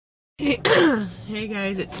Hey, hey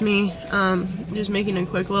guys, it's me. Just making a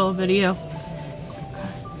quick little video.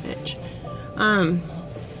 I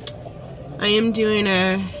am doing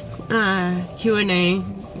a Q&A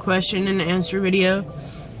question and answer video.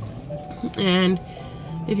 And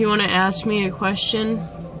if you want to ask me a question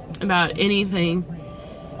about anything,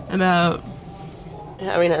 about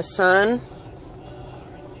having a son,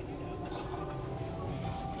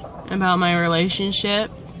 about my relationship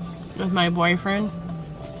with my boyfriend,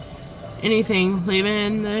 anything, leave it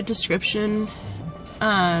in the description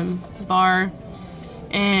bar,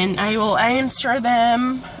 and I will answer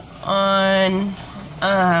them on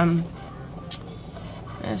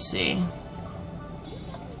let's see,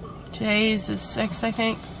 today's the 6th, I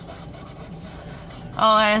think.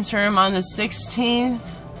 I'll answer them on the 16th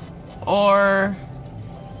or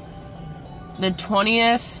the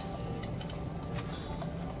 20th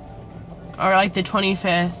or like the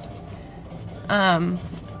 25th,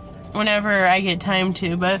 whenever I get time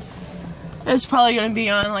to, but it's probably going to be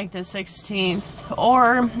on like the 16th,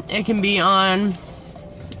 or it can be on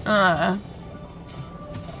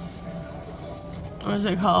what is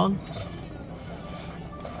it called,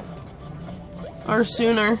 or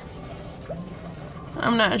sooner.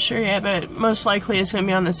 I'm not sure yet, but most likely it's going to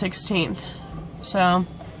be on the 16th. So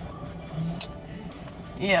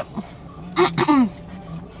yep.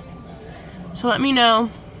 So let me know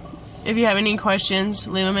if you have any questions.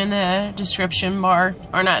 Leave them in the description bar,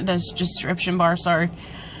 or not the description bar, sorry,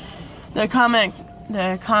 the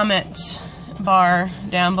comments bar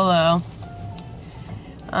down below.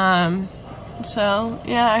 So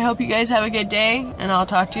yeah, I hope you guys have a good day, and I'll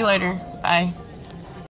talk to you later. Bye.